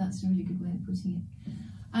 Yes, that's a really good way of putting it.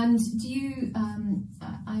 And do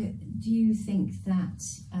you think that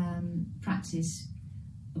practice?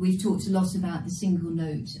 We've talked a lot about the single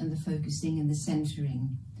note and the focusing and the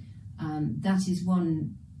centering. That is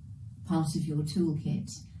one part of your toolkit.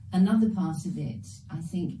 Another part of it, I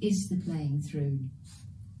think, is the playing through.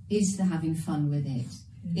 Is the having fun with it,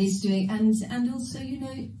 is doing, and also,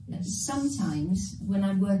 sometimes when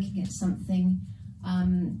I'm working at something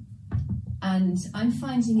and I'm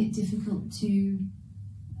finding it difficult to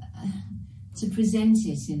present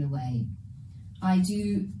it in a way, I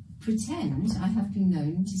do pretend. I have been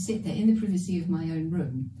known to sit there in the privacy of my own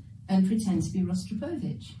room and pretend to be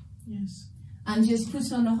Rostropovich. Yes. And just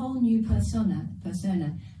put on a whole new persona,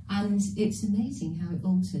 and it's amazing how it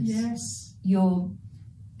alters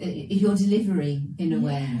your delivery in a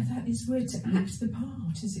way. Yeah, that is weird. To act the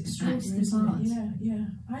part is extraordinary, isn't it? Yeah.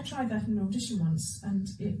 I tried that in an audition once, and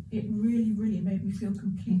it really, really made me feel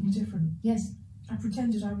completely different. Yes. I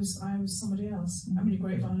pretended I was somebody else. I mean, a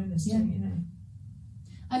great violinist, And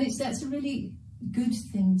that's a really good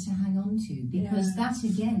thing to hang on to, because that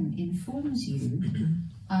again informs you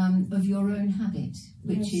of your own habit,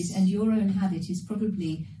 which is, and your own habit is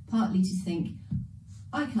probably partly to think,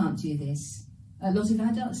 I can't do this. A lot of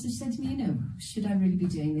adults have said to me, you know, should I really be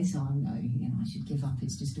doing this? Oh no, you know, I should give up,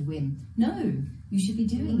 it's just a whim. No, you should be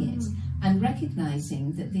doing it, and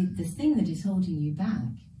recognising that the thing that is holding you back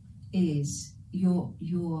is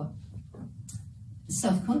your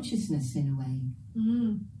self-consciousness in a way.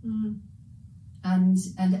 And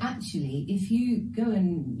actually, if you go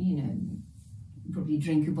and, you know, probably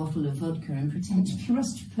drink a bottle of vodka and pretend to be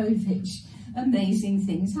Rostropovich, amazing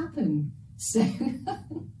things happen. So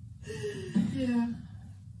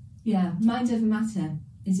yeah, mind over matter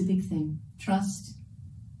is a big thing. Trust.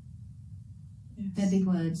 They're big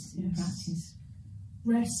words in practice.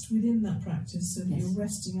 Rest within that practice, so that you're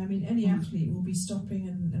resting. I mean, any athlete will be stopping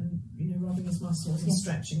and you know, rubbing his muscles and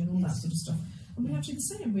stretching and all that sort of stuff. And we have to do the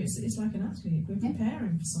same. It's like an athlete. We're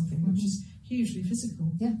preparing for something which is hugely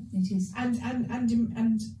physical. Yeah, it is. And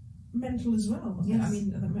mental as well. Yes. I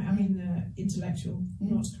mean, intellectual,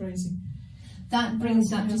 not crazy. That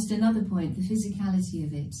brings up just another point, the physicality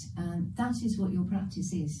of it. That is what your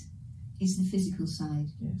practice is the physical side.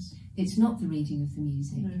 Yes. It's not the reading of the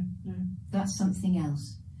music. No. That's something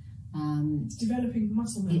else. It's developing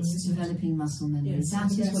muscle memory. It's developing muscle memory. Yes,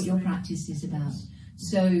 that is what your practice is about.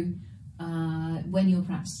 So when you're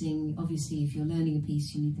practicing, obviously if you're learning a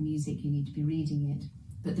piece, you need the music, you need to be reading it.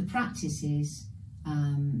 But the practice is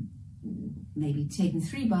maybe taking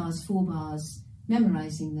 3 bars, 4 bars,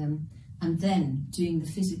 memorising them, and then doing the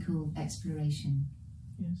physical exploration.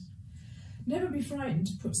 Yes. Never be frightened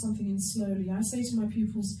to put something in slowly. I say to my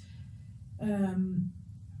pupils,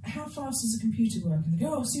 how fast does a computer work? And they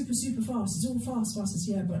go, oh, super, super fast. It's all fast, fast. It's,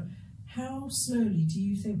 yeah, but how slowly do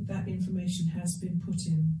you think that information has been put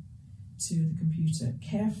in to the computer?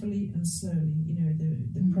 Carefully and slowly. You know,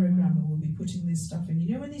 the programmer will be putting this stuff in.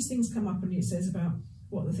 You know, when these things come up and it says about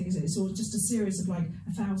what the thing is, it's all just a series of like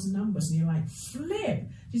 1,000 numbers, and you're like, flip!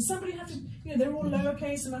 Did somebody have to, you know, they're all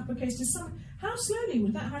lowercase and uppercase. How slowly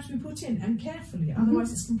would that have to be put in, and carefully?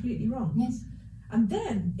 Otherwise it's completely wrong. Yes. And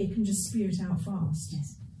then it can just spew it out fast.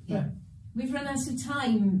 Yes. Yeah. We've run out of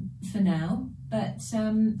time for now, but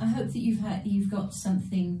I hope that you've got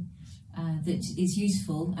something that is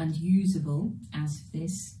useful and usable out of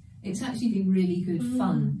this. It's actually been really good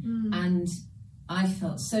fun, and I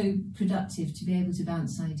felt so productive to be able to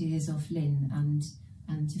bounce ideas off Lynn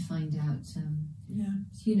and to find out,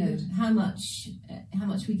 you know, how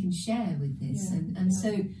much we can share with this,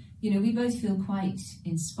 so, you know, we both feel quite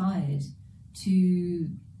inspired to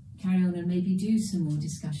carry on and maybe do some more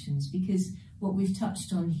discussions, because what we've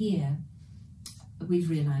touched on here, we've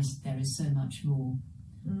realised there is so much more,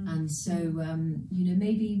 and so you know,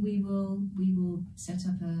 maybe we will set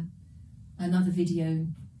up another video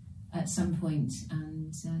at some point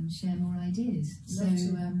and share more ideas.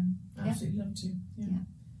 Absolutely love to. Yeah.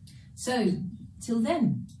 So till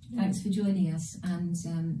then, thanks for joining us,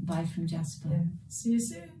 and bye from Jasper. Yeah. See you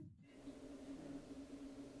soon.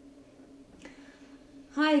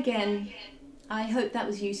 Hi again. I hope that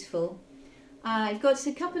was useful. I've got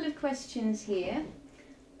a couple of questions here.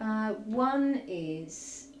 One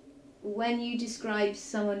is, when you describe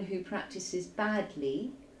someone who practices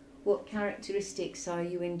badly, what characteristics are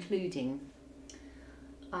you including?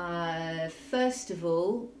 First of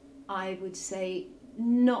all, I would say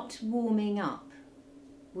not warming up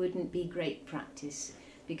wouldn't be great practice,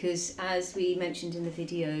 because as we mentioned in the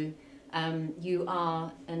video, you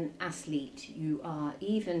are an athlete. You are,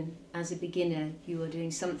 even as a beginner, you are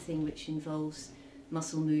doing something which involves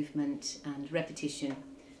muscle movement and repetition.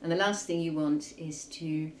 And the last thing you want is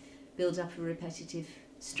to build up a repetitive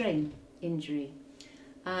strain injury.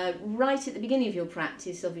 Right at the beginning of your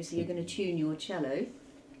practice, obviously you're going to tune your cello,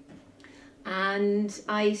 and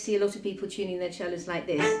I see a lot of people tuning their cellos like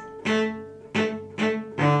this.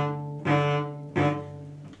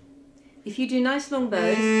 If you do nice long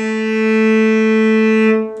bows,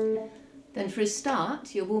 then for a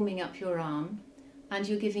start you're warming up your arm and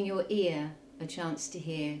you're giving your ear a chance to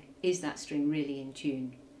hear, is that string really in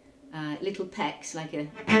tune? Little pecks, like a,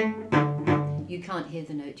 you can't hear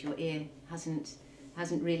the note, your ear hasn't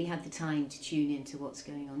really had the time to tune into what's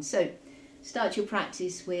going on. So start your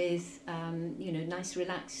practice with you know, nice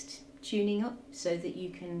relaxed tuning up, so that you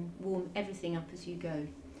can warm everything up as you go.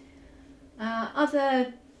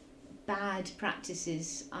 Other bad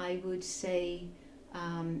practices, I would say,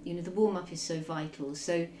 you know, the warm-up is so vital.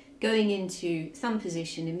 So going into thumb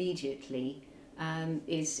position immediately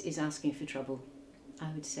is asking for trouble,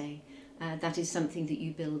 I would say. That is something that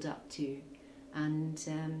you build up to, and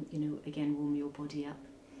you know, again, warm your body up.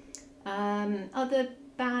 Other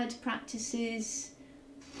bad practices,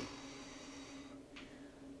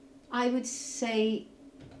 I would say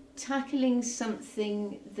tackling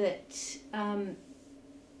something that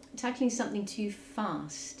tackling something too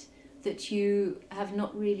fast that you have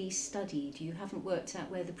not really studied. You haven't worked out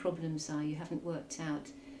where the problems are. You haven't worked out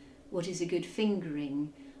what is a good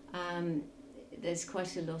fingering. There's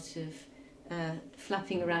quite a lot of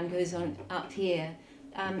flapping around goes on up here.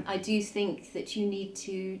 I do think that you need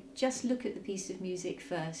to just look at the piece of music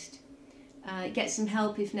first, get some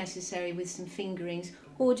help if necessary with some fingerings,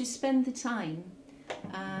 or just spend the time.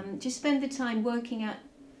 Just spend the time working out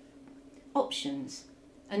options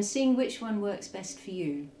and seeing which one works best for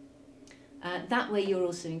you. That way you're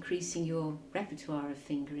also increasing your repertoire of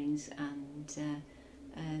fingerings, and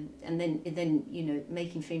then you know,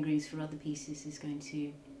 making fingerings for other pieces is going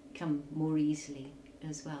to come more easily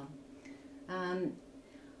as well.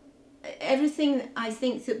 Everything I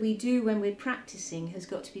think that we do when we're practicing has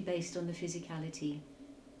got to be based on the physicality.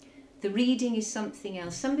 The reading is something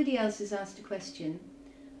else. Somebody else has asked a question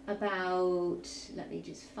about, let me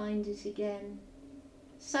just find it again,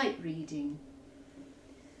 sight reading.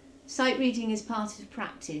 Sight reading is part of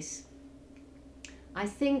practice. I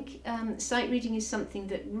think sight reading is something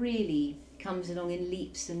that really comes along in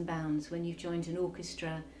leaps and bounds when you've joined an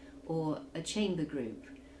orchestra or a chamber group.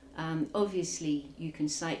 Obviously you can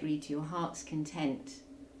sight read to your heart's content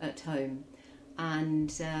at home,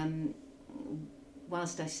 and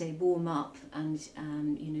whilst I say warm up and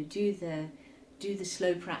you know, do the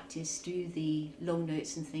slow practice, do the long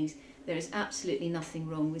notes and things, there is absolutely nothing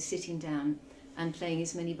wrong with sitting down and playing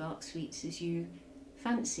as many Bach suites as you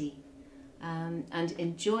fancy, and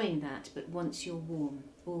enjoying that, but once you're warm,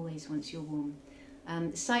 always once you're warm.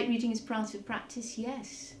 Sight reading is part of practice,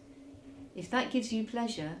 yes. If that gives you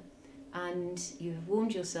pleasure and you have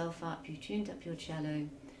warmed yourself up, you've tuned up your cello,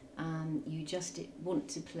 you just want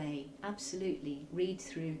to play, absolutely, read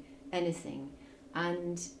through anything.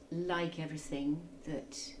 And like everything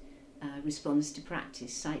that responds to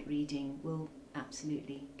practice, sight reading will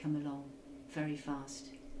absolutely come along very fast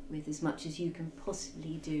with as much as you can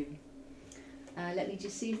possibly do. Let me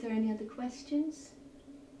just see if there are any other questions.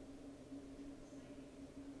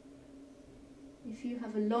 If you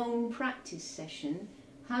have a long practice session,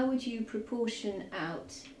 how would you proportion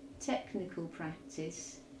out technical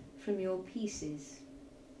practice from your pieces?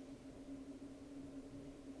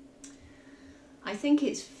 I think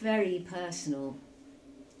it's very personal,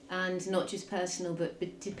 and not just personal,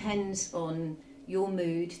 but depends on your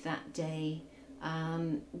mood that day.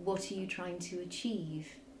 What are you trying to achieve?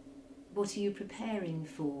 What are you preparing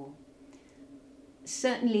for?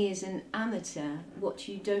 Certainly as an amateur, what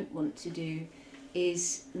you don't want to do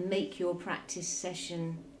is make your practice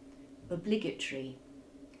session obligatory.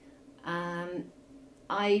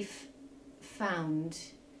 I've found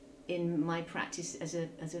in my practice as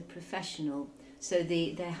a professional, so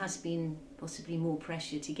there has been possibly more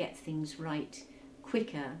pressure to get things right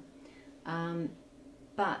quicker,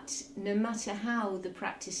 but no matter how the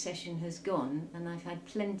practice session has gone, and I've had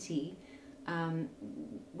plenty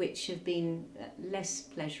which have been less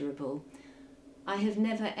pleasurable, I have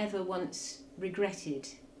never ever once regretted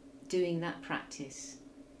doing that practice,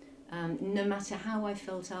 no matter how I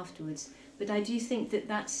felt afterwards. But I do think that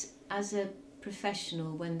that's as a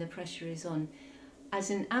professional when the pressure is on. As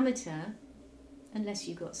an amateur, unless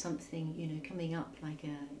you've got something, you know, coming up like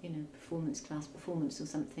a, you know, class performance or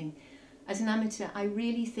something, as an amateur I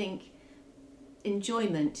really think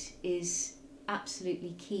enjoyment is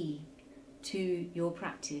absolutely key to your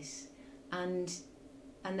practice, and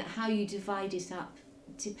that how you divide it up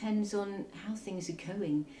depends on how things are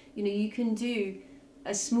going. You know, you can do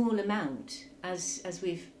a small amount, as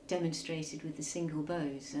we've demonstrated with the single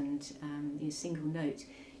bows and you know, single notes.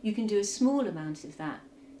 You can do a small amount of that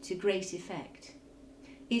to great effect.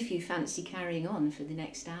 If you fancy carrying on for the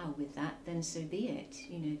next hour with that, then so be it.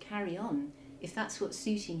 You know, carry on if that's what's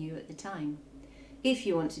suiting you at the time. If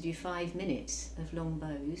you want to do 5 minutes of long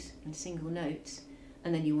bows and single notes,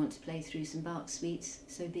 and then you want to play through some Bach suites,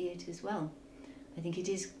 so be it as well. I think it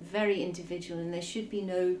is very individual, and there should be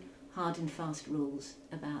no hard and fast rules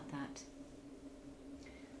about that.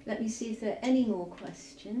 Let me see if there are any more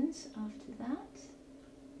questions after that.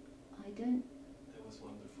 I don't... There was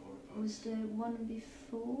one before. Was there one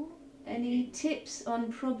before? Any tips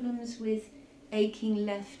on problems with aching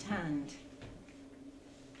left hand?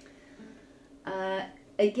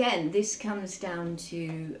 Again, this comes down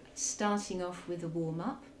to starting off with a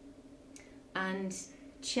warm-up and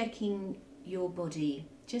checking your body,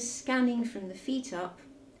 just scanning from the feet up,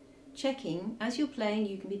 checking as you're playing.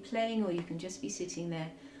 You can be playing or you can just be sitting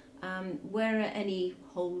there. Where are any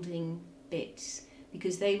holding bits,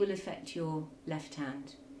 because they will affect your left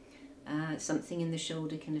hand. Something in the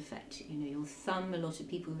shoulder can affect, you know, your thumb. A lot of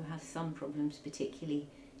people who have thumb problems, particularly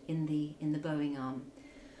in the bowing arm.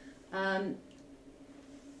 I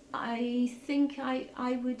think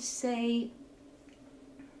I would say,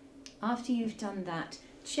 after you've done that,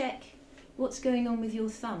 check what's going on with your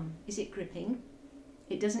thumb. Is it gripping?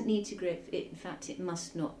 It doesn't need to grip. In fact, it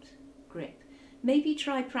must not grip. Maybe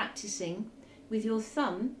try practicing with your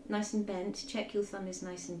thumb nice and bent. Check your thumb is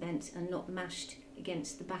nice and bent and not mashed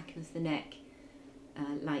against the back of the neck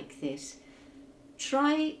like this.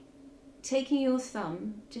 Try taking your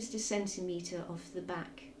thumb just a centimetre off the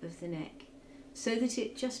back of the neck so that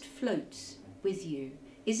it just floats with you.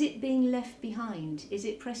 Is it being left behind? Is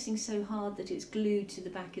it pressing so hard that it's glued to the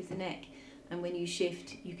back of the neck, and when you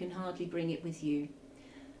shift you can hardly bring it with you?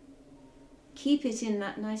 Keep it in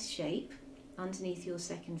that nice shape underneath your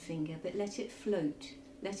second finger, but let it float.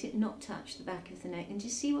 Let it not touch the back of the neck, and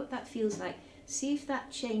just see what that feels like. See if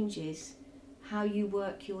that changes how you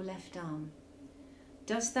work your left arm.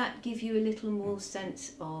 Does that give you a little more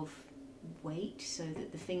sense of weight so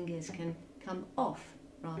that the fingers can come off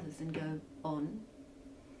rather than go on?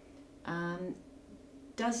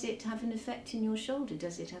 Does it have an effect in your shoulder?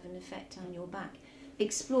 Does it have an effect on your back?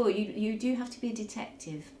 Explore. You do have to be a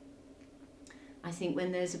detective, I think,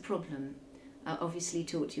 when there's a problem. Obviously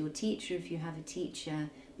talk to your teacher if you have a teacher,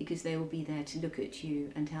 because they will be there to look at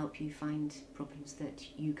you and help you find problems that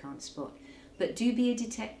you can't spot. But do be a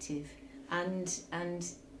detective and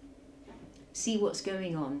see what's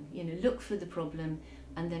going on. You know, look for the problem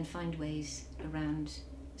and then find ways around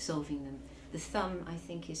solving them. The thumb, I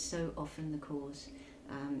think, is so often the cause,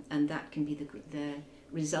 and that can be the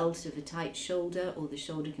result of a tight shoulder, or the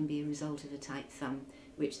shoulder can be a result of a tight thumb,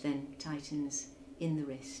 which then tightens in the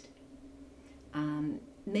wrist.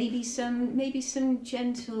 Maybe some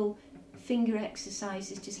gentle finger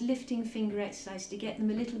exercises, just lifting finger exercise to get them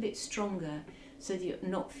a little bit stronger so that you're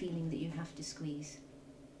not feeling that you have to squeeze.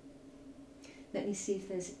 Let me see if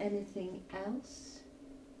there's anything else.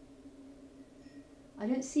 I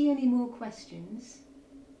don't see any more questions.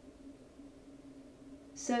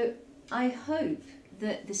 So I hope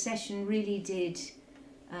that the session really did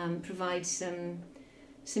provide some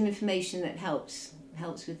information that helps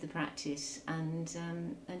with the practice, and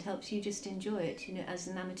helps you just enjoy it. You know, as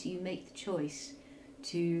an amateur, you make the choice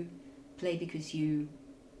to play because you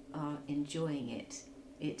are enjoying it.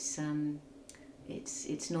 It's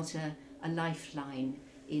not a lifeline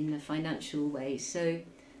in a financial way. So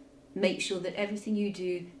make sure that everything you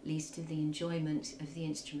do leads to the enjoyment of the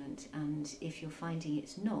instrument, and if you're finding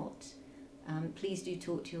it's not, please do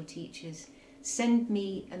talk to your teachers. Send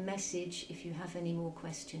me a message if you have any more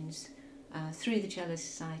questions through the Cello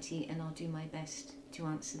Society, and I'll do my best to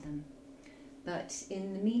answer them. But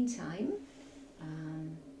in the meantime,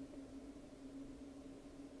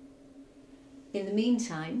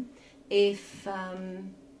 if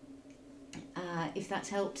that's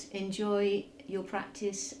helped, enjoy your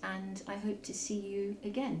practice, and I hope to see you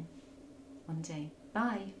again one day.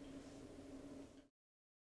 Bye.